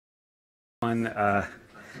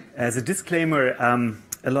As a disclaimer,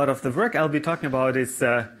 a lot of the work I'll be talking about is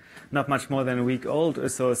not much more than a week old or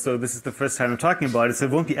so, so this is the first time I'm talking about it, so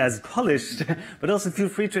it won't be as polished, but also feel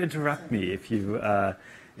free to interrupt me if you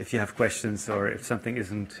have questions or if something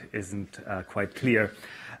isn't quite clear.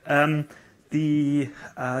 So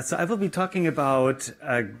I will be talking about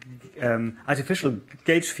artificial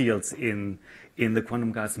gauge fields in the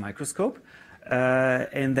quantum gas microscope.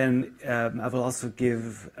 And then I will also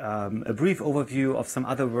give a brief overview of some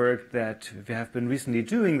other work that we have been recently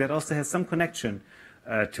doing that also has some connection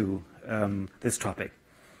to this topic.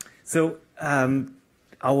 So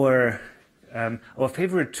our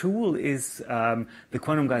favorite tool is the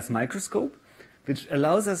quantum gas microscope, which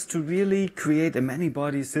allows us to really create a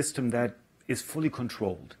many-body system that is fully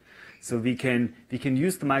controlled. So we can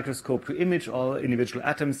use the microscope to image all individual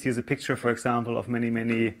atoms. Here's a picture, for example, of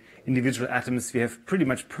many individual atoms. We have pretty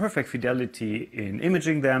much perfect fidelity in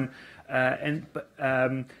imaging them.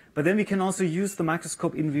 But then we can also use the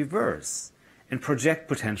microscope in reverse and project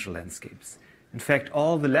potential landscapes. In fact,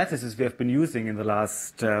 all the lattices we have been using in the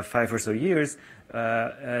last 5 or so years,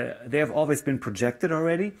 they have always been projected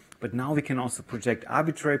already. But now we can also project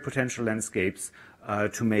arbitrary potential landscapes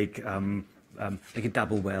to make like a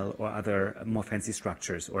double well or other more fancy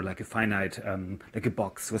structures, or like a finite, like a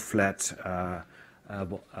box with flat,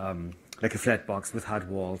 like a flat box with hard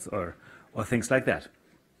walls, or things like that.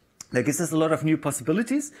 That gives us a lot of new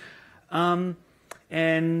possibilities, in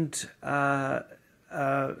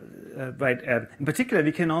particular,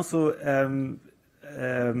 we can also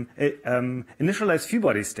initialize few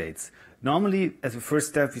body states. Normally, as a first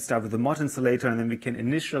step, we start with the Mott insulator, and then we can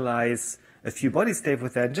initialize a few body state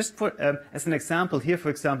with that. Just for as an example, here, for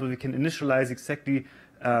example, we can initialize exactly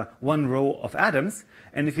one row of atoms,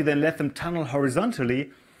 and if you then let them tunnel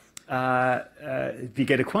horizontally, we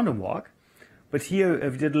get a quantum walk. But here,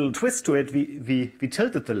 if we did a little twist to it, we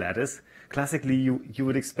tilted the lattice. Classically, you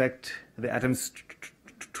would expect the atoms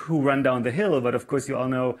to run down the hill, but of course, you all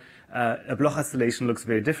know a Bloch oscillation looks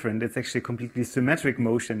very different. It's actually a completely symmetric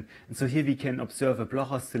motion, and so here we can observe a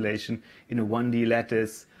Bloch oscillation in a 1D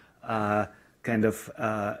lattice. What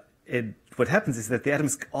happens is that the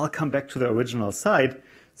atoms all come back to the original site.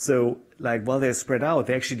 So, like, while they're spread out,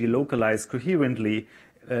 they actually delocalize coherently,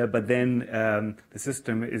 but then the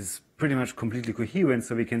system is pretty much completely coherent,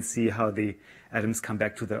 so we can see how the atoms come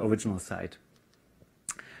back to their original site.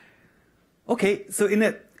 Okay, so in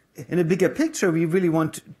a bigger picture, we really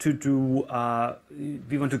want to do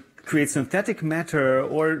we want to create synthetic matter,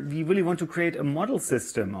 or we really want to create a model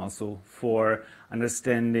system also for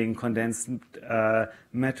understanding condensed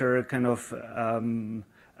matter kind of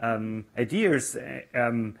ideas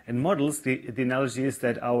and models. The analogy is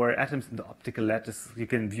that our atoms in the optical lattice you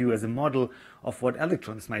can view as a model of what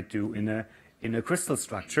electrons might do in a crystal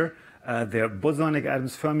structure. They're bosonic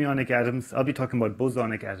atoms, fermionic atoms. I'll be talking about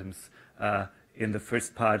bosonic atoms in the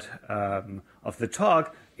first part of the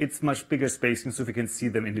talk. It's much bigger spacing, so we can see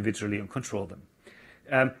them individually and control them.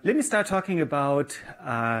 Let me start talking about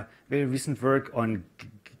very recent work on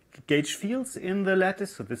gauge fields in the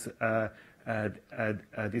lattice. So this,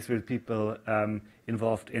 these were people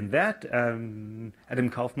involved in that. Adam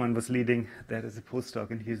Kaufman was leading that as a postdoc,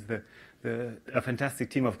 and he's a fantastic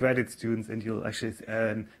team of graduate students, and you'll actually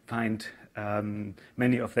find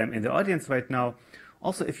many of them in the audience right now.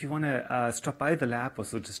 Also, if you want to stop by the lab,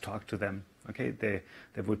 also just talk to them. Okay, there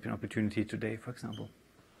would be an opportunity today, for example.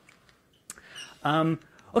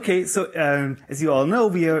 Okay, so as you all know,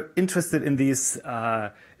 we are interested in these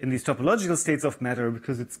topological states of matter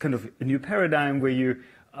because it's kind of a new paradigm where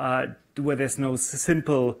where there's no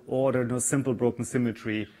simple order, no simple broken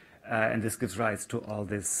symmetry, and this gives rise to all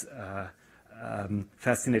this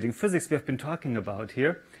fascinating physics we have been talking about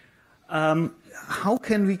here. How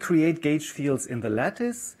can we create gauge fields in the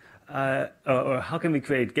lattice? Or how can we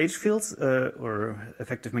create gauge fields or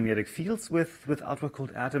effective magnetic fields with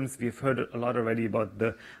ultra-cooled atoms? We've heard a lot already about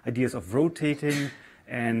the ideas of rotating,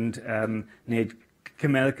 and Nate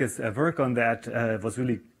Kamelka's work on that was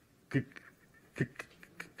really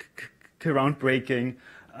groundbreaking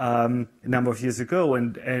a number of years ago,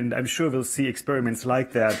 and I'm sure we'll see experiments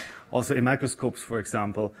like that also in microscopes, for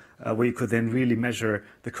example, where you could then really measure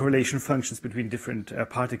the correlation functions between different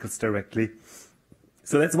particles directly.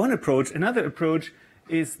 So that's one approach. Another approach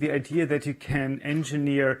is the idea that you can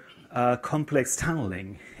engineer complex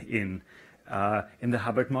tunneling in the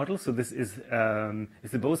Hubbard model. So this is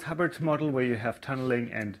the Bose-Hubbard model, where you have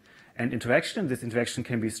tunneling and interaction. This interaction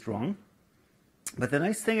can be strong. But the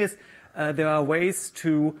nice thing is there are ways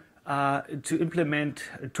to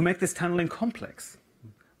make this tunneling complex,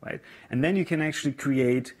 right? And then you can actually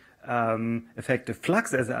create effective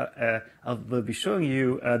flux, as I will be showing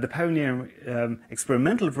you. The pioneer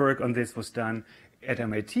experimental work on this was done at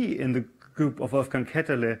MIT in the group of Wolfgang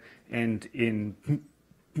Ketterle and in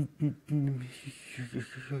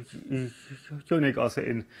Munich, also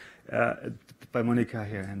in by Monica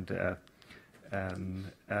here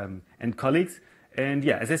and colleagues. And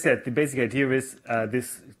yeah, as I said, the basic idea is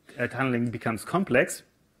this tunneling becomes complex.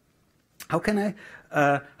 How can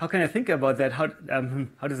I think about that? How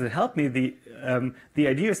does it help me? The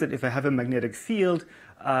idea is that if I have a magnetic field,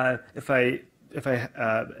 if I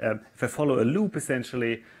follow a loop,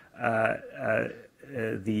 essentially, I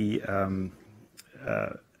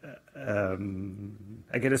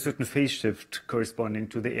get a certain phase shift corresponding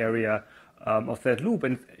to the area of that loop,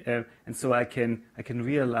 and so I can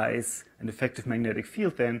realize an effective magnetic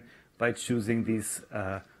field then by choosing these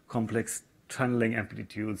complex tunneling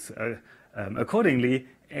amplitudes accordingly,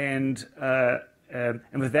 and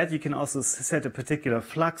with that you can also set a particular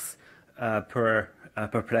flux per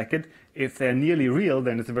placket. If they're nearly real,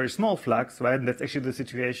 then it's a very small flux, right? And that's actually the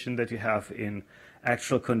situation that you have in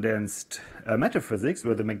actual condensed matter physics,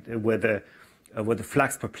 where the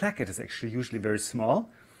flux per placket is actually usually very small.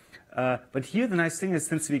 But here the nice thing is,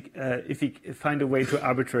 since if we find a way to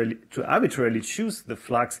arbitrarily choose the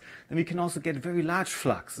flux, then we can also get very large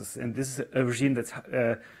fluxes. And this is a regime that's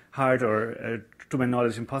hard, or to my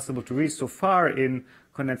knowledge, impossible to reach so far in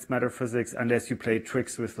condensed matter physics, unless you play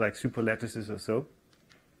tricks with like superlattices or so.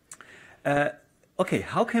 Okay,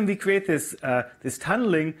 how can we create this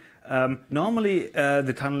tunneling? Normally,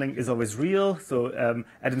 the tunneling is always real, so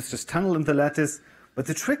atoms just tunnel in the lattice. But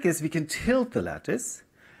the trick is we can tilt the lattice.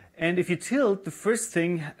 And if you tilt, the first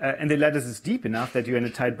thing, and the lattice is deep enough that you're in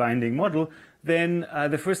a tight binding model, then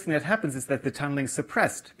the first thing that happens is that the tunneling is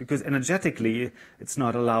suppressed, because energetically it's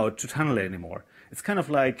not allowed to tunnel anymore. It's kind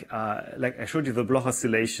of like I showed you the Bloch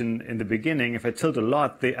oscillation in the beginning. If I tilt a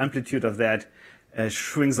lot, the amplitude of that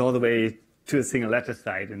shrinks all the way to a single lattice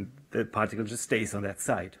side, and the particle just stays on that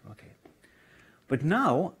side. Okay. But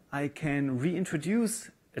now I can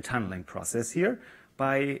reintroduce a tunneling process here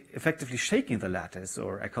by effectively shaking the lattice,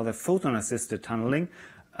 or I call that photon-assisted tunneling,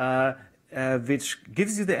 which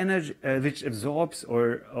gives you the energy, which absorbs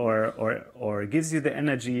or gives you the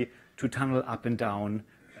energy to tunnel up and down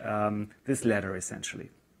this ladder, essentially.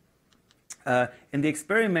 In the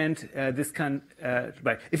experiment, this can,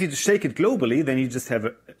 right, if you just shake it globally, then you just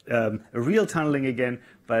have a real tunneling again.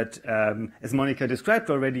 But as Monica described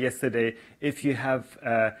already yesterday, if you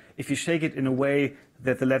shake it in a way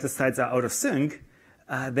that the lattice sides are out of sync,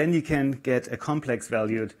 then you can get a complex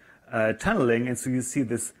valued tunneling. And so you see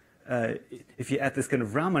this, if you add this kind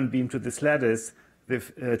of Raman beam to this lattice, the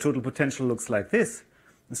total potential looks like this.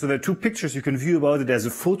 And so there are two pictures you can view about it as a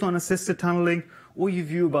photon-assisted tunneling, or you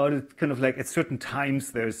view about it kind of like at certain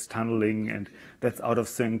times there's tunneling, and that's out of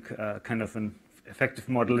sync, kind of an effective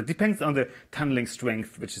model. It depends on the tunneling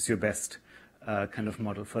strength, which is your best kind of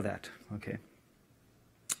model for that. Okay.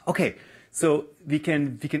 Okay. So we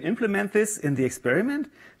can implement this in the experiment.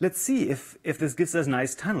 Let's see if this gives us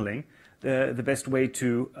nice tunneling. The best way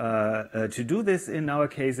to do this in our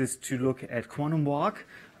case is to look at quantum walk.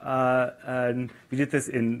 And we did this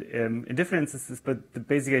in different instances, but the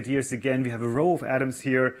basic idea is, again, we have a row of atoms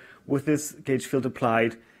here with this gauge field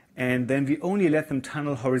applied, and then we only let them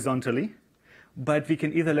tunnel horizontally. But we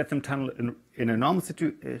can either let them tunnel in a normal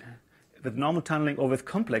with normal tunneling, or with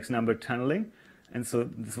complex number tunneling. And so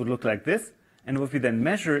this would look like this. And what we then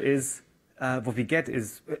measure is, what we get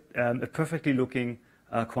is a perfectly looking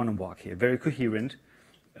quantum walk here, very coherent.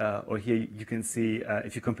 Or here you can see,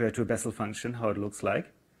 if you compare it to a Bessel function, how it looks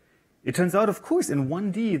like. It turns out, of course, in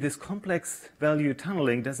 1D, this complex value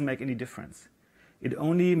tunneling doesn't make any difference. It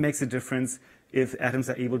only makes a difference if atoms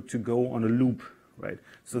are able to go on a loop, right?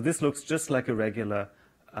 So this looks just like a regular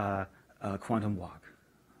quantum walk.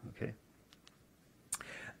 Okay.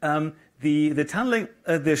 The tunneling,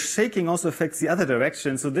 the shaking also affects the other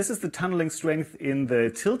direction. So this is the tunneling strength in the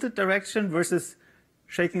tilted direction versus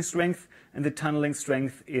shaking strength, and the tunneling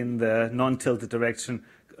strength in the non-tilted direction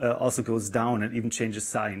also goes down and even changes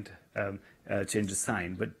sign.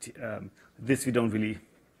 But this we don't really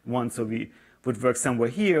want, so we would work somewhere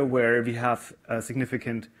here where we have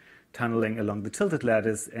significant tunneling along the tilted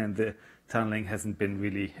lattice, and the tunneling hasn't been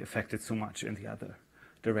really affected so much in the other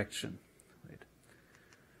direction. Right.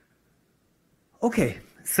 Okay,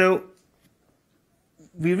 so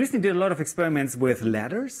we recently did a lot of experiments with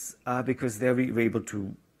ladders because there we were able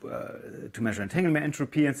to measure entanglement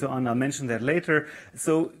entropy and so on. I'll mention that later.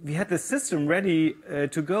 So we had this system ready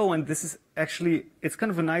to go, and this is actually, it's kind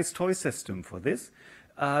of a nice toy system for this.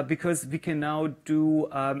 because we can now do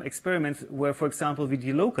experiments where, for example, we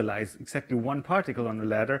delocalize exactly one particle on the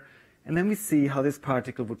ladder, and then we see how this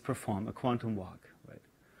particle would perform a quantum walk.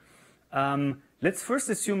 Right? Let's first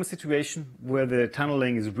assume a situation where the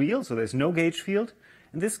tunneling is real, so there's no gauge field.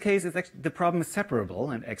 In this case, it's actually, the problem is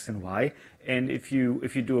separable in x and y, and if you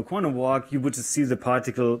do a quantum walk, you would just see the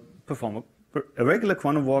particle perform a regular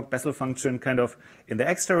quantum walk, Bessel function, kind of in the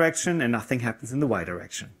x direction, and nothing happens in the y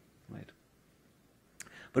direction. Right?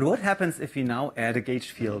 But what happens if we now add a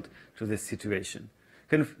gauge field to this situation?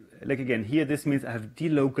 Kind of like again here, this means I have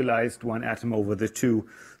delocalized one atom over the two,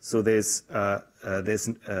 so there's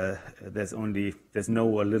no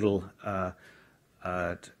or little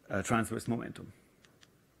transverse momentum.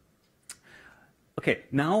 Okay,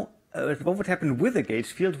 now what would happen with a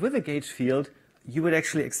gauge field? With a gauge field, you would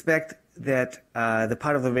actually expect that the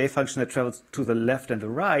part of the wave function that travels to the left and the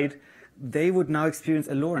right, they would now experience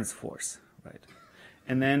a Lorentz force, right?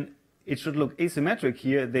 And then it should look asymmetric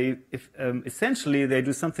here. Essentially, they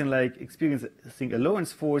do something like experiencing a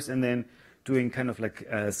Lorentz force and then doing kind of like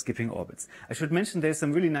skipping orbits. I should mention there's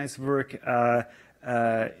some really nice work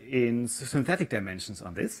in synthetic dimensions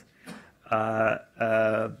on this, but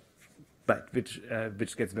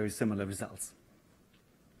which gets very similar results.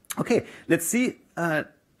 Okay, let's see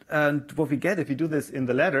what we get if we do this in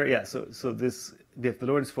the ladder. Yeah, so this, we have the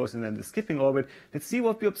Lorentz force and then the skipping orbit. Let's see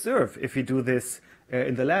what we observe if we do this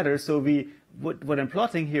in the ladder. So what I'm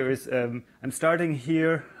plotting here is I'm starting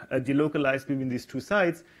here delocalized between these two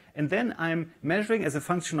sides, and then I'm measuring as a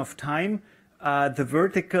function of time the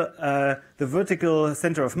vertical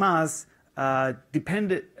center of mass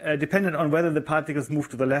dependent on whether the particles move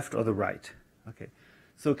to the left or the right. Okay,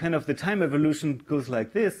 so kind of the time evolution goes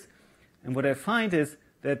like this, and what I find is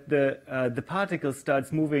that the particle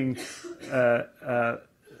starts moving.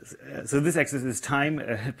 So this axis is time,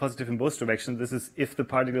 positive in both directions. This is if the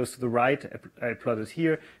particle goes to the right, I plot it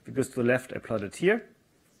here. If it goes to the left, I plot it here.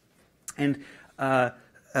 And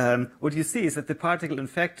what you see is that the particle, in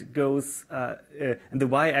fact, goes, and the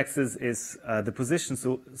y-axis is the position.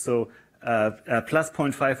 So plus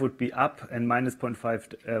 0.5 would be up, and minus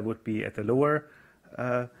 0.5 would be at the lower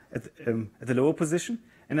position.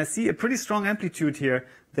 And I see a pretty strong amplitude here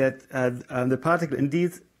that the particle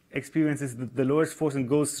indeed experiences the lowest force and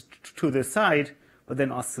goes to the side, but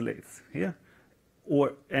then oscillates here.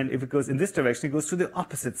 And if it goes in this direction, it goes to the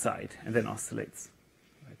opposite side and then oscillates.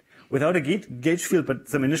 Right? Without a gauge field, but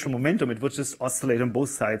some initial momentum, it would just oscillate on both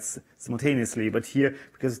sides simultaneously. But here,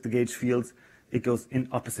 because of the gauge fields, it goes in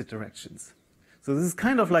opposite directions. So this is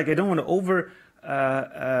kind of like, I don't want to over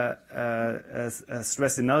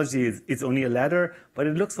stress the analogy. It's only a ladder, but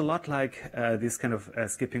it looks a lot like these kind of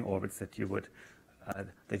skipping orbits that you would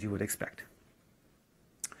expect.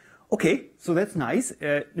 Okay, so that's nice.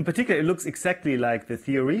 In particular, it looks exactly like the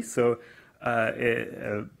theory, so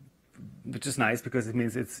which is nice because it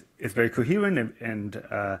means it's very coherent and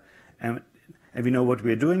we know what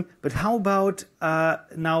we're doing. But how about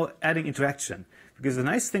now adding interaction? Because the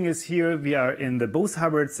nice thing is here we are in the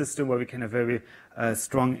Bose-Hubbard system where we can have very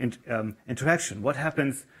strong interaction. What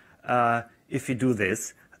happens if we do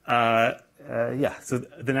this? Yeah, so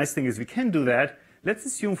the nice thing is we can do that. Let's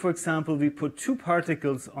assume, for example, we put two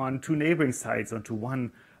particles on two neighboring sides onto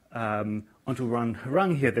one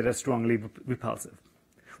rung here that are strongly repulsive.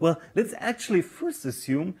 Well, let's actually first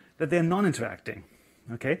assume that they're non-interacting.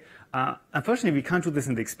 Okay. Unfortunately, we can't do this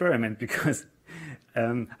in the experiment because,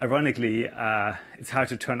 ironically, it's hard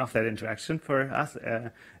to turn off that interaction for us.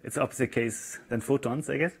 It's the opposite case than photons,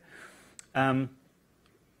 I guess.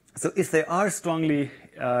 So if they are strongly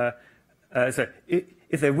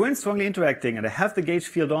if they weren't strongly interacting and I have the gauge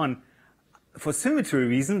field on, for symmetry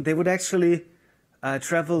reason, they would actually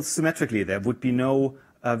travel symmetrically. There would be no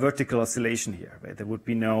vertical oscillation here. Right? There would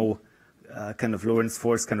be no kind of Lorentz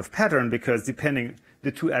force kind of pattern because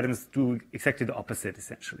the two atoms do exactly the opposite,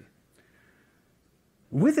 essentially.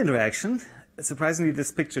 With interaction, surprisingly,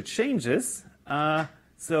 this picture changes. Right,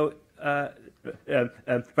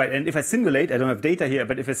 and if I simulate, I don't have data here,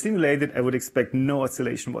 but if I simulate it, I would expect no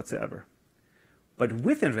oscillation whatsoever. But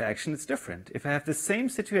with interaction, it's different. If I have the same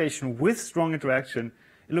situation with strong interaction,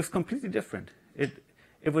 it looks completely different. It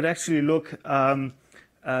would actually look,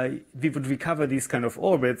 we would recover these kind of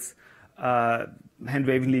orbits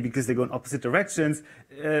hand-wavingly because they go in opposite directions.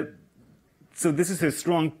 So this is a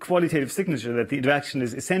strong qualitative signature that the interaction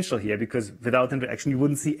is essential here because without interaction, you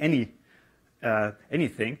wouldn't see anything.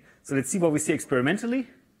 So let's see what we see experimentally.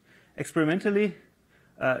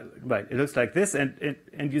 Right, it looks like this,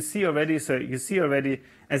 and you see already. So you see already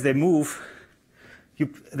as they move,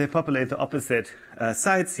 they populate the opposite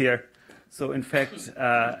sides here. So in fact,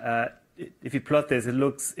 if you plot this, it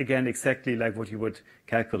looks, again, exactly like what you would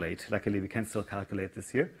calculate. Luckily, we can still calculate this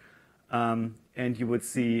here. And you would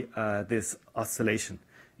see this oscillation.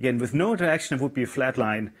 Again, with no interaction, it would be a flat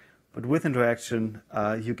line. But with interaction,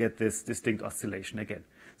 you get this distinct oscillation again.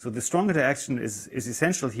 So the strong interaction is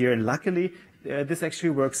essential here. And luckily, this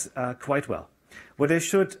actually works quite well. What I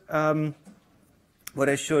should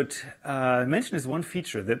mention is one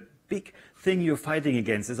feature. The big thing you're fighting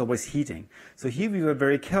against is always heating. So here we were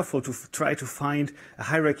very careful to try to find a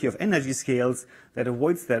hierarchy of energy scales that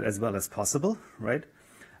avoids that as well as possible, right?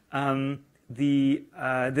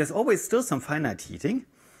 There's always still some finite heating.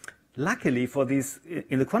 Luckily for these,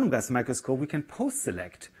 in the quantum gas microscope, we can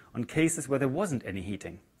post-select on cases where there wasn't any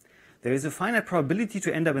heating. There is a finite probability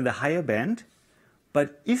to end up in the higher band,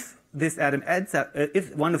 but if this atom adds up,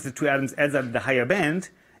 if one of the two atoms adds up in the higher band,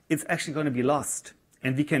 it's actually going to be lost.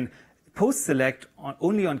 And we can post-select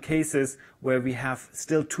only on cases where we have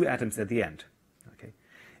still two atoms at the end. Okay.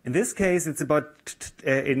 In this case, it's about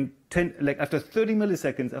after 30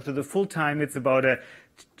 milliseconds, after the full time, it's about a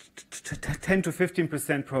 10 to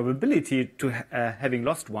 15% probability to having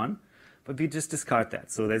lost one, but we just discard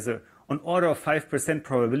that. So there's an order of 5%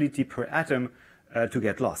 probability per atom to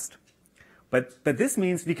get lost. But this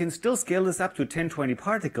means we can still scale this up to 10, 20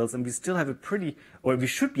 particles, and we still have we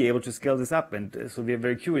should be able to scale this up. And so we are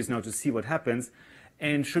very curious now to see what happens,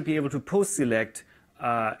 and should be able to post-select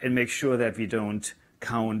and make sure that we don't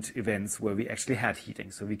count events where we actually had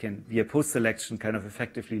heating. So we can, via post-selection, kind of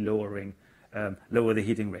effectively lower the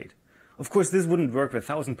heating rate. Of course, this wouldn't work with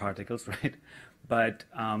 1,000 particles, right? But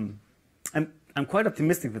I'm quite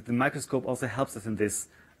optimistic that the microscope also helps us in this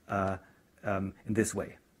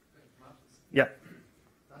way. Yeah.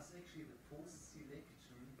 Does actually the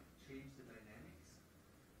post-selection change the dynamics?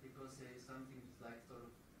 Because there is something like sort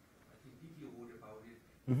of, I think Vicky wrote about it.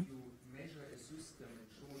 If you measure a system and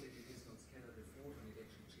show that it is not scattered a photon, it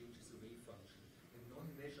actually changes the wave function. And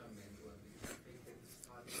non-measurement, or the fact that this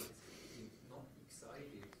particle is not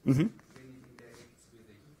excited, when it interacts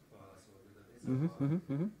with the heat path or with the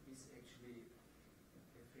reservoir, is actually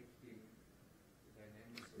affecting the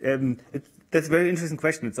dynamics. That's a very interesting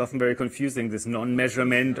question. It's often very confusing, this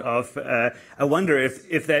non-measurement of. I wonder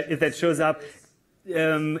if that shows up.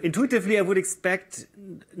 Intuitively, I would expect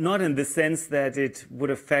not in the sense that it would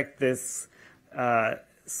affect this.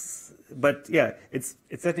 But yeah, it's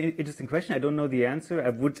certainly an interesting question. I don't know the answer. I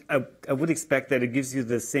would expect that it gives you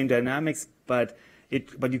the same dynamics, but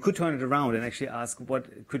you could turn it around and actually ask,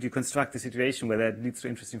 what could you construct a situation where that leads to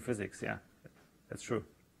interesting physics? Yeah, that's true.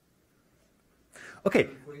 Okay.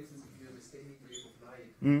 For instance, if you have a standing wave of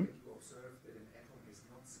light, and you observe that an atom has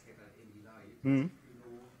not scattered any light, you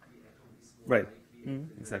know the atom is more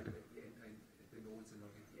likely exactly. at the nodes and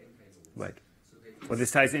not at the end-kind nodes. Right. So well,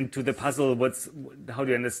 this ties into the puzzle. How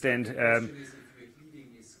do you understand? The question is, if your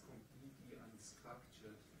heating is completely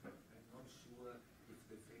unstructured, I'm not sure if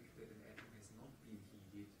the fact that an atom has not been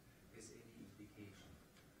heated has any implication.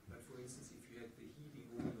 But for instance, if you had the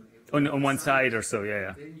heating only on one side or so,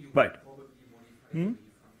 yeah. then you right. Function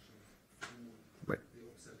through right. the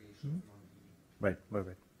observation of Right.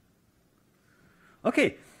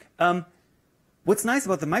 Okay. What's nice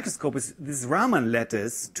about the microscope is this Raman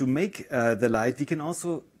lattice. To make the light, we can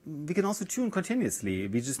also tune continuously.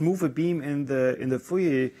 We just move a beam in the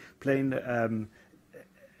Fourier plane.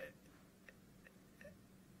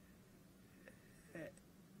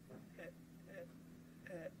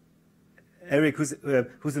 Eric,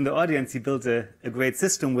 who's in the audience, he built a great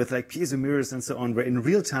system with like piezo mirrors and so on, where in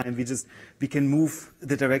real time we can move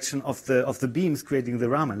the direction of the beams, creating the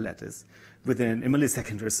Raman lattice. Within a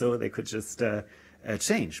millisecond or so, they could just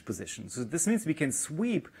change position. So this means we can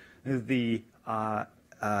sweep the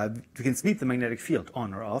magnetic field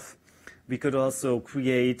on or off. We could also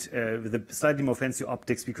create with the slightly more fancy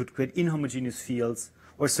optics. We could create inhomogeneous fields,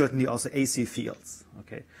 or certainly also AC fields,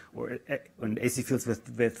 okay, or AC fields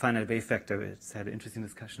with finite wave vector. It's had an interesting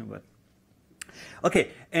discussion about. Okay,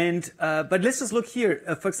 and but let's just look here.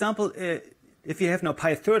 For example, if you have now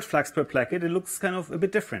pi-third flux per placket, it looks kind of a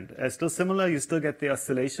bit different. Still similar, you still get the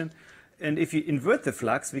oscillation, and if you invert the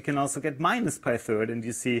flux, we can also get minus pi-third, and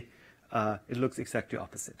you see it looks exactly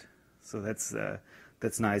opposite. So that's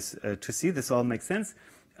nice to see. This all makes sense.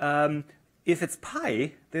 If it's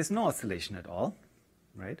pi, there's no oscillation at all.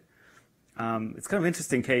 Right, it's kind of an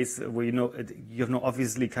interesting case where you have no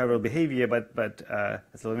obviously chiral behavior, but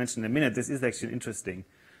as I'll mention in a minute, this is actually an interesting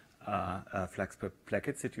flux per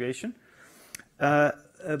placket situation.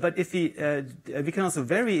 But if we can also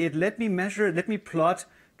vary it. Let me plot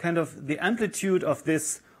kind of the amplitude of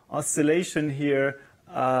this oscillation here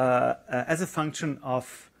as a function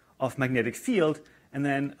of magnetic field, And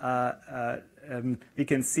then we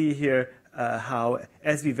can see here how,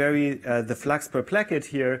 as we vary the flux per placket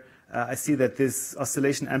here, I see that this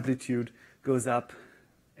oscillation amplitude goes up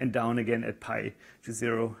and down again at pi to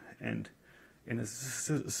 0 and in a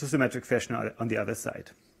symmetric fashion on the other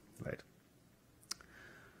side, right?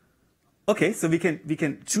 Okay, so we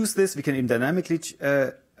can choose this. We can even dynamically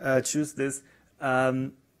choose this.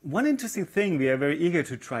 One interesting thing we are very eager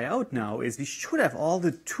to try out now is we should have all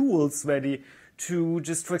the tools ready to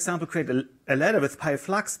just, for example, create a ladder with pi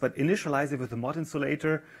flux, but initialize it with a mod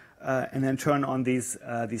insulator, and then turn on these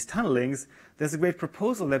tunnelings. There's a great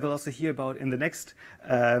proposal that we'll also hear about in the next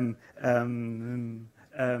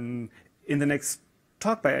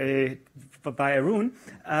talk by Arun.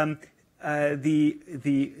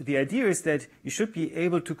 The idea is that you should be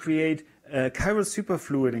able to create a chiral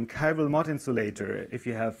superfluid and chiral mod insulator if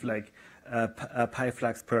you have like a pi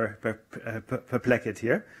flux per placket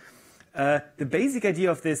here. The basic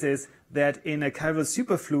idea of this is that in a chiral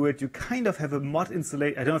superfluid, you kind of have a mod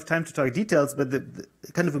insulator. I don't have time to talk details, but the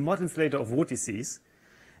kind of a mod insulator of vortices.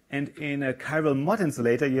 And in a chiral mod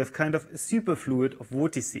insulator, you have kind of a superfluid of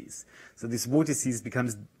vortices. So these vortices become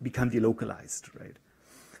delocalized, right?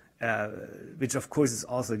 Which of course is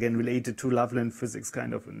also again related to Loveland physics,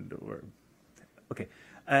 kind of. Okay,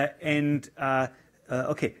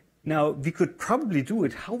 okay. Now we could probably do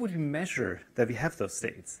it. How would we measure that we have those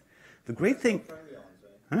states? The great thing.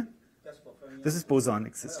 Huh? This is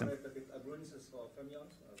bosonic system.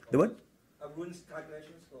 The what? Arun's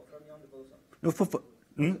calculations for fermion, the boson. No,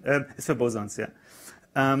 it's for bosons, yeah.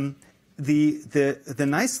 The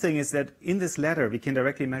nice thing is that in this ladder we can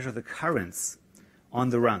directly measure the currents on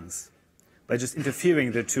the rungs by just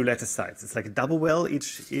interfering the two lattice sides. It's like a double well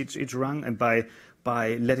each rung, and by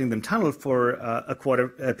letting them tunnel for a quarter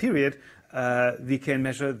period, we can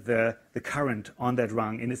measure the current on that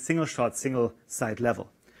rung in a single side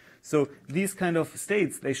level. So these kind of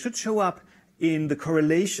states, they should show up in the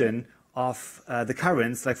correlation of the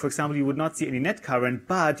currents. Like for example, you would not see any net current,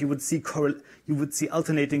 but you would see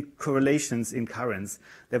alternating correlations in currents.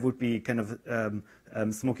 That would be kind of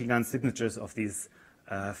smoking gun signatures of these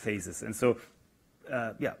phases. And so,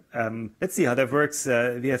 let's see how that works.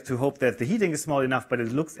 We have to hope that the heating is small enough, but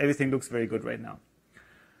everything looks very good right now.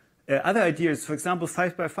 Other ideas, for example,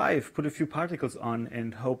 5 by 5, put a few particles on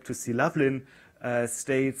and hope to see Loveland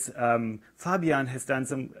states. Fabian has done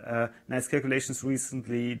some nice calculations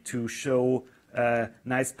recently to show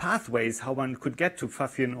nice pathways how one could get to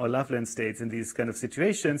Pfaffian or Loveland states in these kind of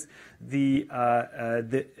situations. This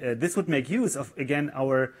would make use of, again,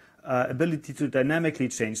 our ability to dynamically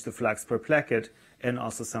change the flux per placket, and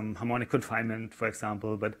also some harmonic confinement, for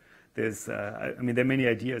example. But there's, I mean, there are many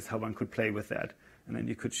ideas how one could play with that. And then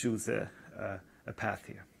you could choose a path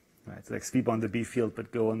here. Right? So like sweep on the B field,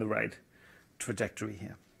 but go on the right trajectory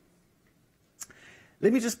here.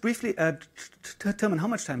 Let me just briefly determine how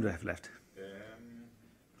much time do I have left?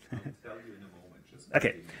 I'll tell you in a moment. Just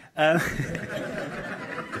okay.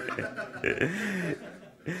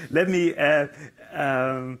 Let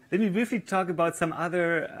me briefly talk about some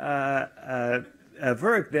other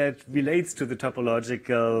work that relates to the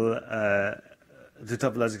topological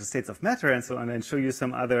states of matter and so on, and show you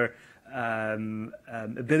some other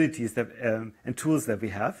abilities that, and tools that we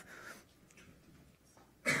have.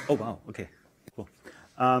 Oh wow! Okay, cool.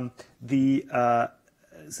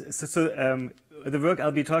 The work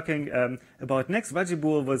I'll be talking about next,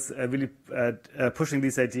 Rajibul, was really pushing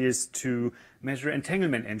these ideas to measure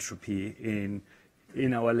entanglement entropy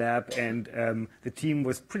in our lab, and the team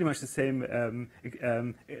was pretty much the same,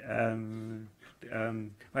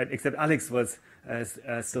 right? Except Alex was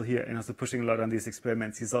still here and also pushing a lot on these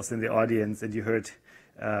experiments. He's also in the audience, and you heard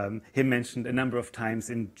him mentioned a number of times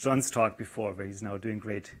in John's talk before, where he's now doing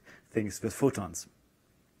great things with photons.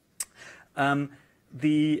 Right.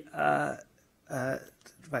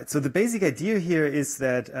 So the basic idea here is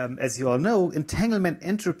that, as you all know, entanglement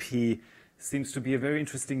entropy seems to be a very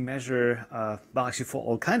interesting measure, well, actually for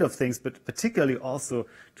all kinds of things, but particularly also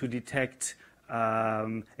to detect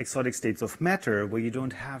exotic states of matter where you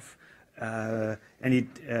don't have any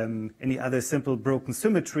other simple broken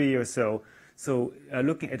symmetry or so. So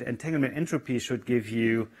looking at entanglement entropy should give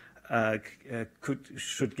you kind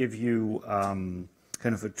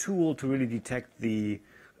of a tool to really detect the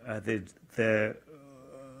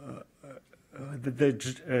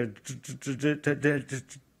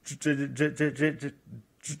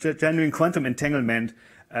genuine quantum entanglement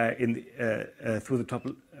through the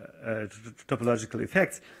topological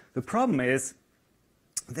effects. The problem is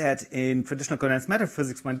that in traditional condensed matter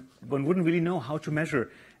physics, one wouldn't really know how to measure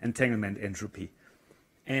entanglement entropy.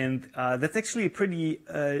 And that's actually a pretty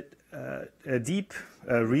a deep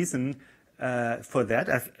reason for that,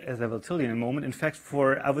 as I will tell you in a moment. In fact,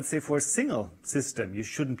 I would say for a single system, you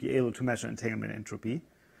shouldn't be able to measure entanglement entropy.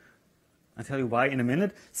 I'll tell you why in a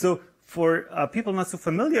minute. So for people not so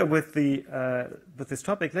familiar with this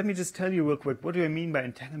topic, let me just tell you real quick, what do I mean by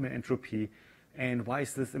entanglement entropy, and why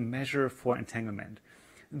is this a measure for entanglement?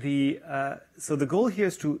 So the goal here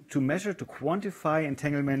is to measure, to quantify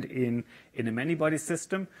entanglement in a many-body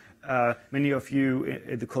system. Many of you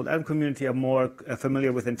in the cold atom community are more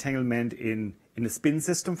familiar with entanglement in a spin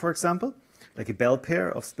system, for example, like a bell pair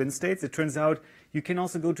of spin states. It turns out you can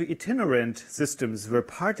also go to itinerant systems where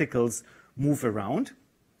particles move around,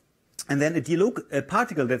 and then a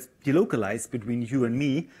particle that's delocalized between you and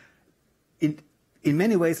me in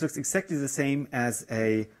many ways looks exactly the same as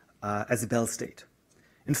a Bell state.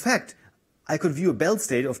 In fact, I could view a Bell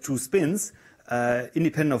state of two spins,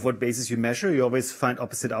 independent of what basis you measure. You always find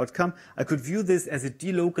opposite outcome. I could view this as a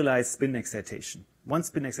delocalized spin excitation. One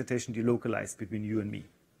spin excitation delocalized between you and me,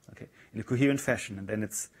 okay, in a coherent fashion, and then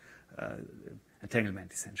it's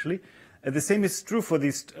entanglement, essentially. The same is true for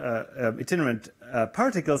these itinerant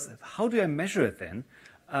particles. How do I measure it then?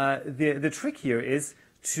 The trick here is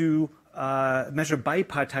to measure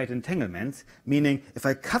bipartite entanglement, meaning if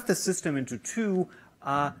I cut the system into two,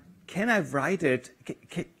 can I write it?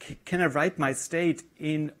 Can I write my state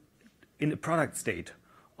in a product state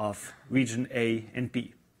of region A and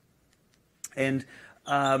B? And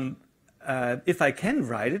if I can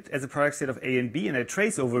write it as a product state of A and B, and I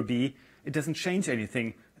trace over B, it doesn't change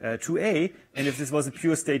anything to A. And if this was a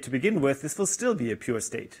pure state to begin with, this will still be a pure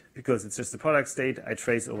state because it's just a product state. I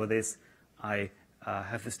trace over this. I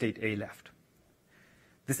have the state A left.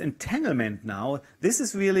 This entanglement now, this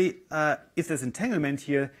is really, if there's entanglement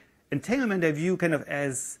here, entanglement I view kind of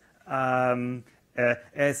as the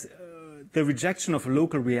rejection of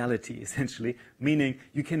local reality, essentially, meaning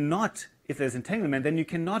you cannot, if there's entanglement, then you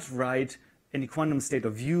cannot write any quantum state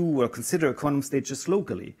of U or consider a quantum state just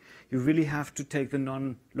locally. You really have to take the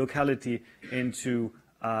non-locality into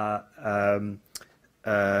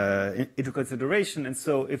consideration. And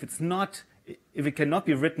so if it cannot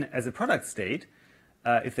be written as a product state,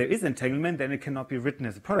 if there is entanglement, then it cannot be written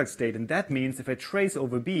as a product state. And that means if I trace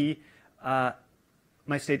over B,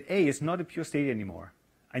 my state A is not a pure state anymore.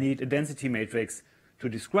 I need a density matrix to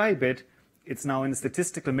describe it. It's now in a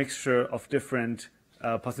statistical mixture of different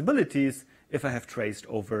possibilities if I have traced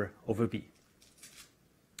over B.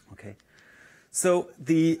 Okay. So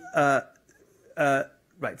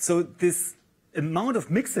so this amount of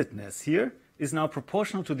mixedness here is now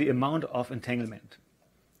proportional to the amount of entanglement.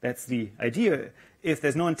 That's the idea. If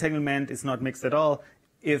there's no entanglement, it's not mixed at all.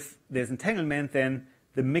 If there's entanglement, then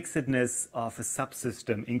the mixedness of a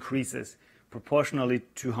subsystem increases proportionally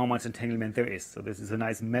to how much entanglement there is. So this is a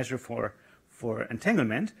nice measure for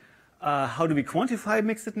entanglement. How do we quantify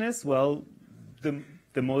mixedness? Well,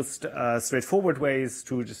 the most straightforward way is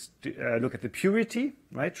to just look at the purity,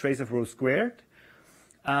 right? Trace of rho squared.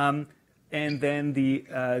 And then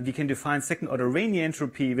we can define second-order Rayleigh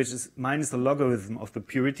entropy, which is minus the logarithm of the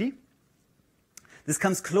purity. This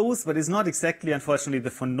comes close, but is not exactly, unfortunately,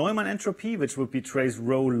 the von Neumann entropy, which would be trace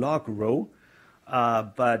rho log rho.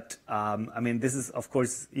 I mean, this is, of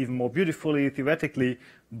course, even more beautifully theoretically,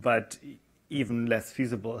 but even less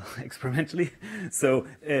feasible experimentally. So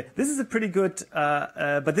this is a pretty good,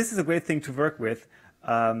 but this is a great thing to work with.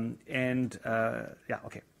 Yeah,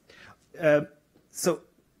 okay.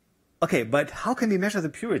 Okay, but how can we measure the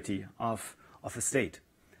purity of a state?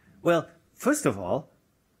 Well, first of all,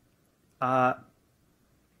 I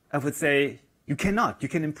would say you cannot. You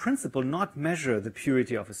can, in principle, not measure the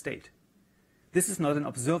purity of a state. This is not an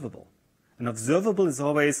observable. An observable is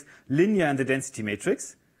always linear in the density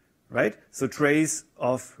matrix, right? So trace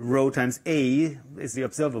of rho times A is the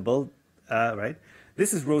observable, right?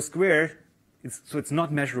 This is rho squared, so it's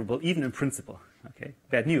not measurable, even in principle. Okay,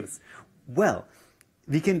 bad news. Well,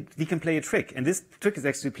 we can play a trick, and this trick is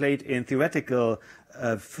actually played in theoretical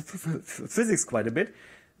physics quite a bit.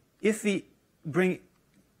 If we bring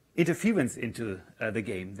interference into the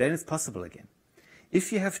game, then it's possible again.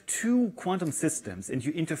 If you have two quantum systems and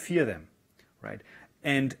you interfere them, right?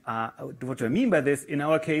 And what do I mean by this? In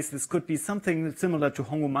our case, this could be something similar to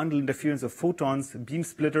homomundal interference of photons, beam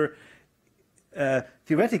splitter.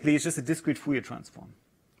 Theoretically, it's just a discrete Fourier transform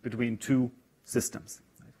between two systems.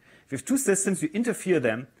 Right? If you have two systems, you interfere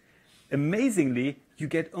them. Amazingly, you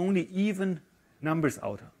get only even numbers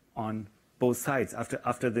out on both sides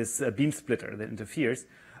after this beam splitter that interferes.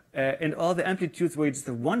 And all the amplitudes where you just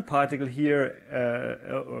have one particle here,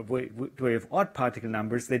 or where you have odd particle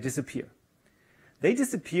numbers, they disappear. They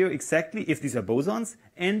disappear exactly if these are bosons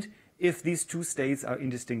and if these two states are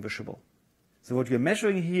indistinguishable. So what we're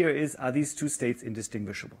measuring here is, are these two states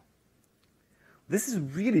indistinguishable? This is a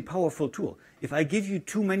really powerful tool. If I give you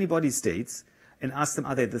two many-body states and ask them,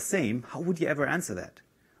 are they the same, how would you ever answer that?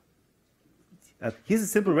 Here's a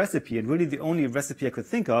simple recipe, and really the only recipe I could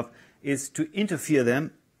think of is to interfere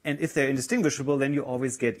them, and if they're indistinguishable, then you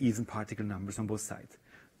always get even particle numbers on both sides.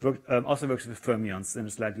 Also works with fermions in a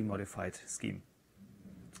slightly modified scheme.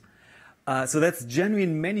 So that's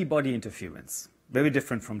genuine many-body interference, very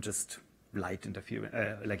different from just light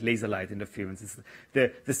interference, like laser light interference.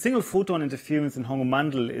 The single photon interference in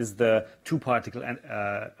Hongo-Mandel is the two-particle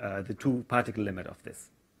limit of this.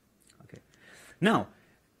 Okay. Now,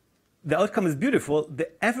 the outcome is beautiful. The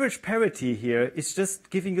average parity here is just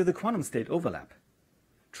giving you the quantum state overlap.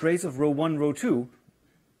 Trace of rho 1, rho 2,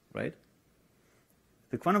 right?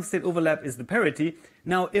 The quantum state overlap is the parity.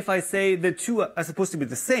 Now, if I say the two are supposed to be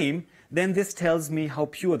the same, then this tells me how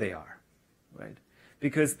pure they are, right?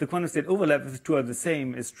 Because the quantum state overlap, if the two are the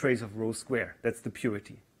same, is trace of rho square. That's the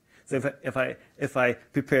purity. So if I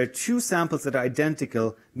prepare two samples that are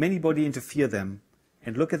identical, many-body interfere them,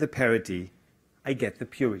 and look at the parity, I get the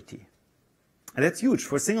purity. And that's huge.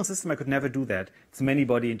 For a single system, I could never do that. It's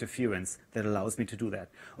many-body interference that allows me to do that.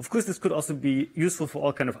 Of course, this could also be useful for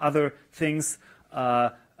all kind of other things,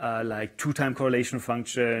 like two-time correlation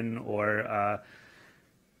function, or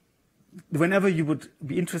whenever you would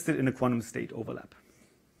be interested in a quantum state overlap.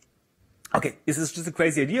 Okay, is this just a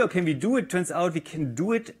crazy idea, or can we do it? Turns out we can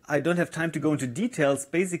do it. I don't have time to go into details.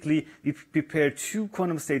 Basically, we prepare two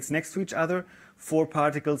quantum states next to each other, 4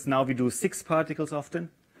 particles. Now we do 6 particles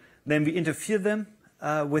often. Then we interfere them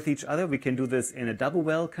with each other. We can do this in a double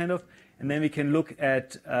well, kind of. And then we can look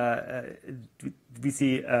at, we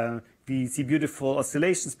see beautiful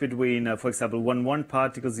oscillations between, for example, 1, 1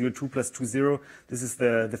 particle, 0, 2 plus 2, 0. This is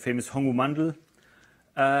the famous Hongo-Mandel.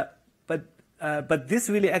 But this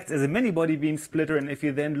really acts as a many-body beam splitter. And if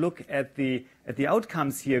you then look at the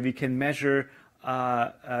outcomes here, we can measure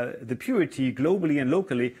the purity globally and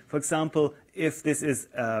locally. For example, if this is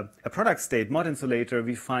a product state, mod insulator,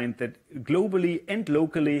 we find that globally and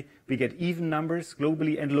locally we get even numbers.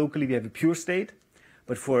 Globally and locally we have a pure state.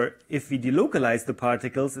 But if we delocalize the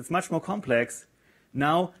particles, it's much more complex.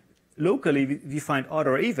 Now, locally we find odd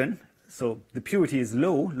or even, so the purity is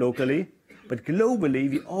low locally, but globally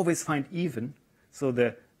we always find even. So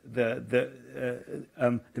the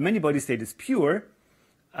many-body state is pure.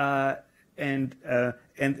 And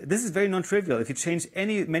this is very non-trivial. If you change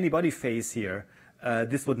any many-body phase here,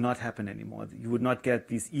 this would not happen anymore. You would not get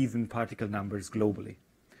these even particle numbers globally.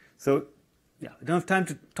 So, yeah, I don't have time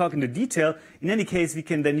to talk into detail. In any case, we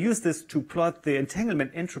can then use this to plot the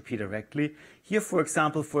entanglement entropy directly. Here, for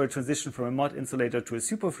example, for a transition from a mod insulator to a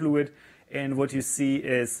superfluid, and what you see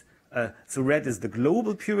is, so red is the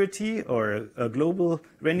global purity, or a global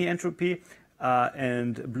Renyi entropy.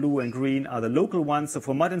 And blue and green are the local ones. So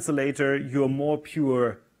for mod insulator, you're more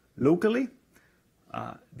pure locally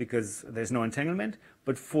because there's no entanglement.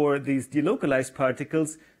 But for these delocalized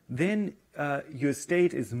particles, then your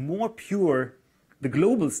state is more pure. The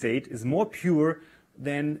global state is more pure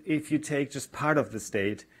than if you take just part of the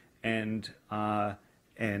state. And the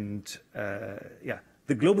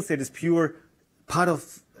global state is pure. Part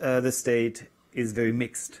of the state is very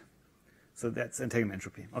mixed. So that's entanglement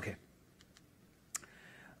entropy. Okay.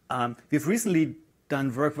 We've recently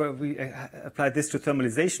done work where we applied this to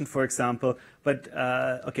thermalization, for example. But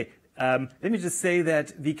let me just say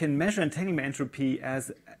that we can measure entanglement entropy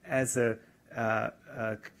as a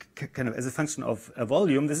kind of as a function of a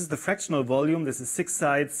volume. This is the fractional volume. This is 6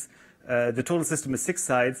 sides. The total system is 6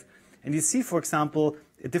 sides, and you see, for example,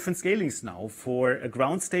 different scalings now. For a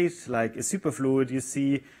ground state like a superfluid, you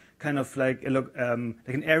see kind of like an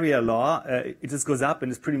area law. It just goes up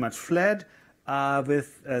and is pretty much flat.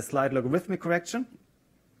 With a slight logarithmic correction,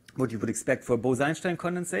 what you would expect for a Bose-Einstein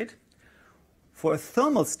condensate. For a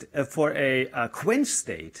thermal, for a quench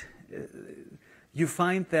state, you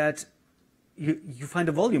find that you find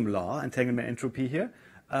a volume law, entanglement entropy here,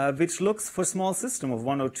 which looks for a small system of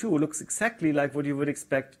 1 or 2 looks exactly like what you would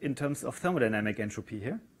expect in terms of thermodynamic entropy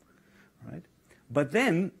here, right? But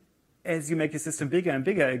then, as you make your system bigger and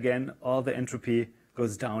bigger again, all the entropy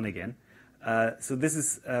goes down again. So this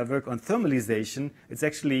is work on thermalization. It's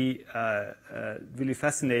actually really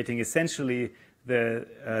fascinating. Essentially,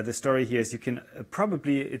 the story here is you can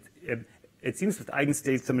probably, it seems with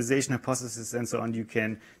eigenstate thermalization hypothesis and so on, you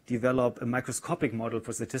can develop a microscopic model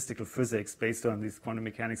for statistical physics based on these quantum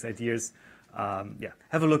mechanics ideas.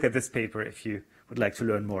 Have a look at this paper if you would like to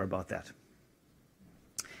learn more about that.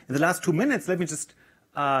 In the last 2 minutes, let me just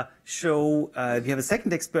show, we have a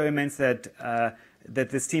second experiment that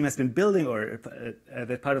this team has been building, or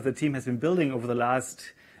that part of the team has been building over the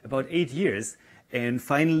last about 8 years. And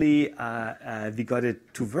finally, we got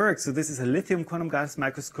it to work. So this is a lithium quantum gas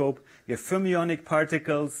microscope. We have fermionic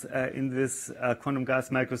particles in this quantum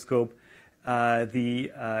gas microscope.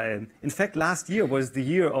 In fact, last year was the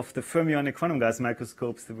year of the fermionic quantum gas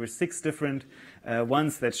microscopes. There were 6 different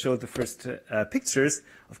ones that showed the first pictures.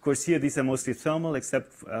 Of course, here these are mostly thermal,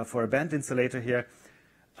 except for a band insulator here.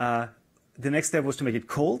 The next step was to make it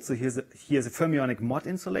cold. So here's a fermionic Mott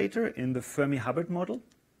insulator in the Fermi-Hubbard model.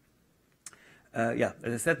 Yeah,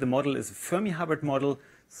 as I said, the model is a Fermi-Hubbard model.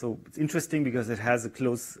 So it's interesting because it has a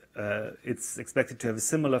close, it's expected to have a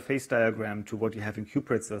similar phase diagram to what you have in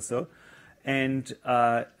cuprates or so. And,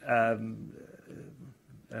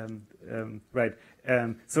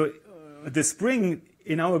 so this spring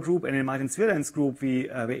in our group and in Martin Zwiran's group, we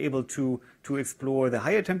were able to explore the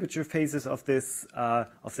higher temperature phases of this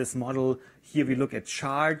model. Here we look at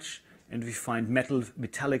charge, and we find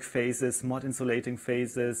metallic phases, Mott insulating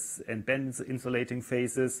phases, and bend insulating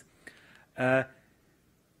phases.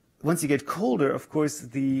 Once you get colder, of course,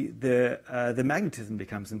 the magnetism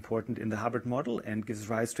becomes important in the Hubbard model and gives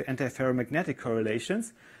rise to antiferromagnetic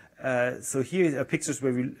correlations. So here are pictures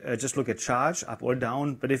where we just look at charge, up or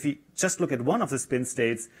down. But if we just look at one of the spin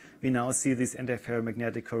states, we now see these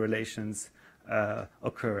antiferromagnetic correlations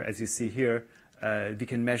occur, as you see here. We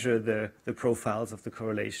can measure the profiles of the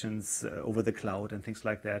correlations over the cloud and things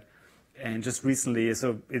like that. And just recently,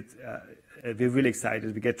 so we're really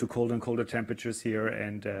excited. We get to colder and colder temperatures here,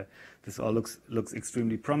 and this all looks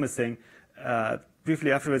extremely promising.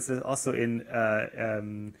 Briefly afterwards, also in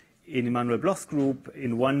Emmanuel Bloch's group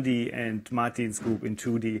in 1D and Martin's group in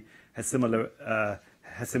 2D has similar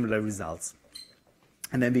results.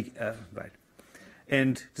 And then we right.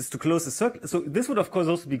 And just to close the circle, so this would of course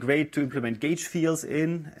also be great to implement gauge fields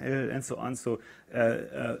in and so on. So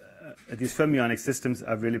these fermionic systems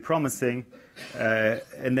are really promising.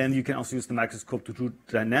 And then you can also use the microscope to do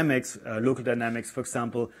dynamics, local dynamics. For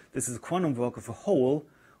example, this is a quantum walk of a hole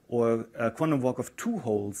or a quantum walk of 2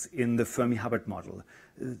 holes in the Fermi-Hubbard model.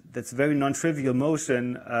 That's very non-trivial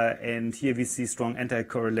motion, and here we see strong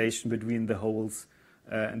anti-correlation between the holes.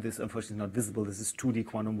 And this, unfortunately, is not visible. This is 2D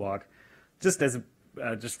quantum walk. Just as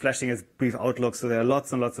just flashing as brief outlook, so there are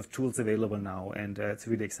lots and lots of tools available now, and it's a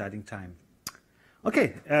really exciting time.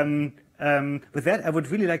 Okay, with that, I would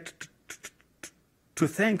really like to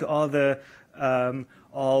thank all the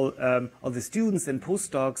students and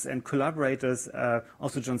postdocs and collaborators.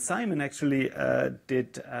 Also, John Simon actually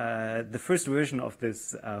did the first version of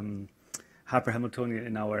this Harper Hamiltonian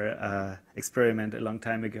in our experiment a long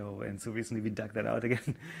time ago, and so recently we dug that out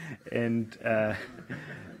again. And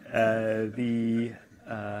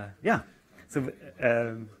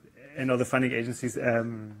and all the funding agencies.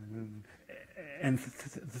 And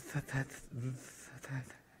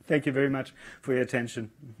thank you very much for your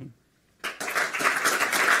attention.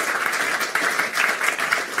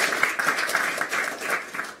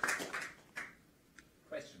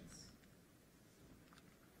 Questions?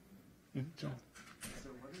 John. So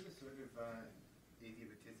what are the sort of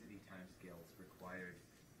adiabaticity timescales required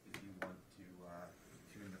if you want to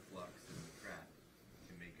tune the flux and the trap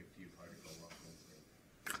to make a few particle local states?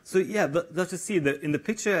 So yeah, let's just see. In the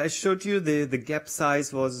picture I showed you, the gap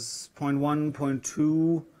size was 0.1,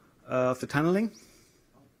 0.2 of the tunneling.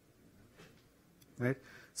 Right?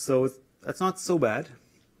 So that's not so bad.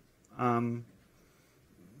 Yeah,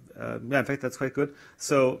 in fact, that's quite good.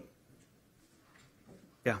 So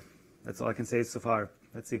yeah, that's all I can say so far.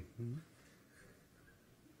 Let's see.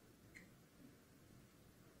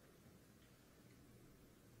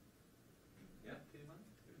 Yeah, Tilman?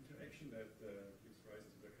 The interaction that gives rise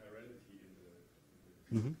to the chirality in the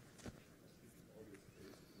Mm-hmm.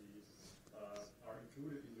 are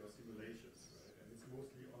included in your simulations, right? And it's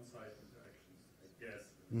mostly on-site interactions, I guess.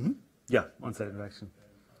 Mm-hmm. Yeah, on-site interaction.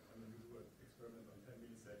 And I mean, we do an experiment on 10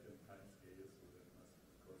 millisecond time scale, so that must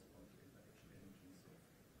correspond to interaction energies of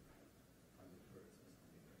 100 hertz or something like this.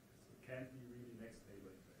 So it can't be really next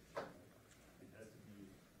neighbor interaction. Right? It has to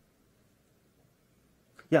be.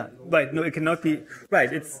 Yeah, right. No, it cannot be.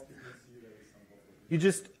 Right. It's you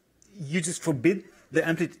just forbid the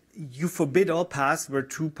amplitude. You forbid all paths where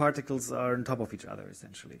 2 particles are on top of each other,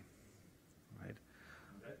 essentially. Right.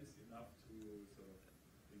 That is enough to sort of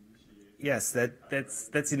initiate. Yes,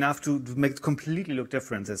 that's enough to make it completely look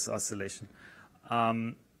different as oscillation.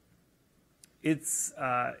 It's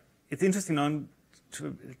interesting on.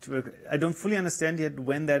 I don't fully understand yet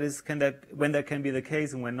when that is. When that can be the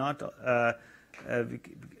case and when not.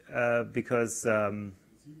 Because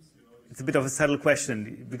it's a bit of a subtle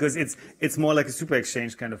question, because it's more like a super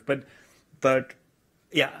exchange kind of. But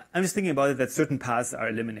Yeah, I'm just thinking about it that certain paths are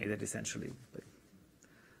eliminated essentially. But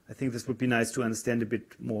I think this would be nice to understand a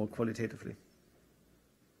bit more qualitatively.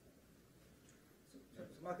 So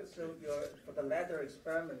Markus, so for the latter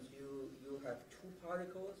experiments, you have 2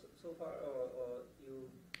 particles so far, or you?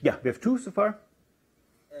 Yeah, we have 2 so far.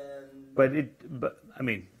 And but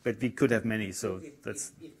we could have many. So if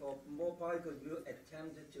for more particles you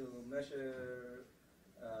attempted to measure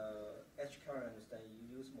edge currents, then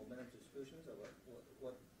you use momentum distributions, or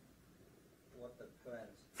what the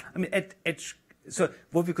plans? I mean, at edge. So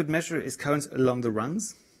what we could measure is currents along the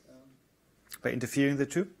runs by interfering the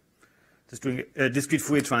 2, just doing a discrete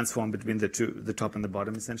Fourier transform between the 2, the top and the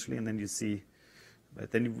bottom, essentially, and then you see.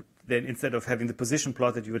 But then instead of having the position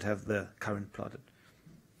plotted, you would have the current plotted.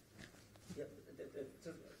 Yeah,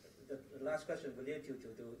 the last question related to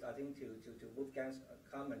I think to Wolfgang's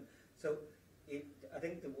comment. So I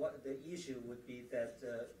think the issue would be that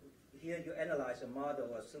here you analyze a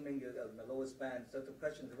model assuming you're the lowest band. So the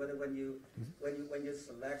question is whether when you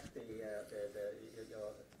select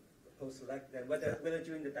your post-select, then whether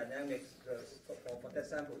during the dynamics for that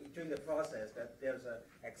sample during the process that there's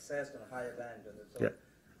access to a higher band. So,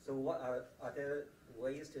 so what are there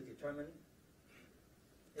ways to determine?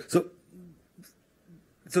 So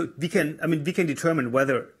we can determine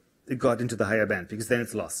whether it got into the higher band, because then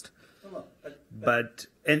it's lost. But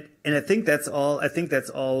I think that's all. I think that's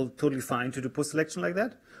all totally fine to do post selection like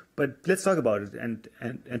that. But let's talk about it and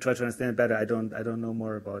try to understand it better. I don't know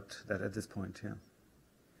more about that at this point. Yeah.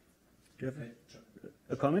 Do you have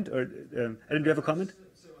a comment, or Adam? Do you have a comment?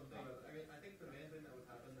 So I mean, I think the main thing that would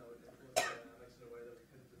happen that would influence the dynamics in a way that we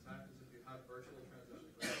couldn't detect is if you have virtual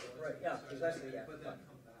transitions. Right. Yeah. Exactly. Yeah. But then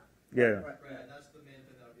come back. Yeah. Right. And that's the main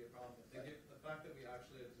thing that would be a problem. The fact that we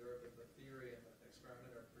actually observe that the theory and the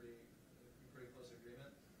experiment are in pretty close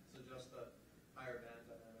agreement suggests that higher band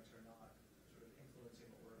dynamics are not sort of influencing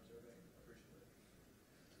what we're observing appreciably.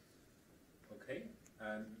 Okay.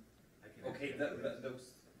 Okay.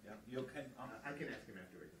 Those. Yeah. You can. I can ask him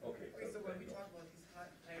afterwards. Okay. Okay. So when we talk about these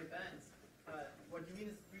higher bands, what you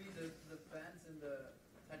mean is really the bands in the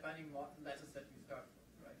tight binding lattice that you start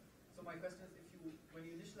from, right? So my question is, when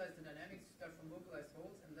you initialize the dynamics, you start from localized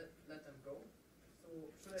holes and let them go.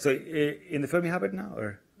 So in the Fermi Hubbard now,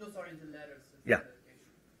 or? No, sorry, in the ladders. Yeah.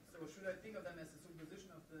 So should I think of them as a superposition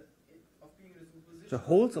of being in a superposition? So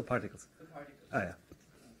holes or particles? The particles. Ah, yeah.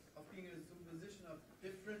 Of being in a superposition of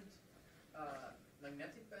different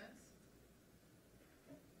magnetic bands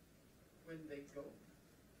when they go.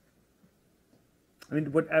 I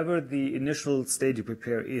mean, whatever the initial state you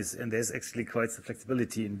prepare is, and there's actually quite some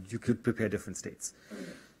flexibility, and you could prepare different states.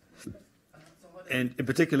 And in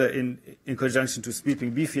particular, in conjunction to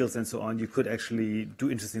sweeping B fields and so on, you could actually do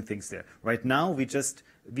interesting things there. Right now, we just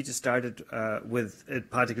started with a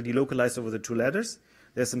particle delocalized over the 2 ladders.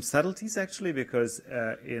 There's some subtleties actually, because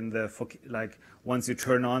in the once you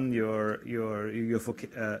turn on your Fouquet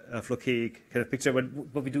kind of picture,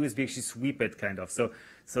 what we do is we actually sweep it kind of. So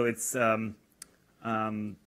it's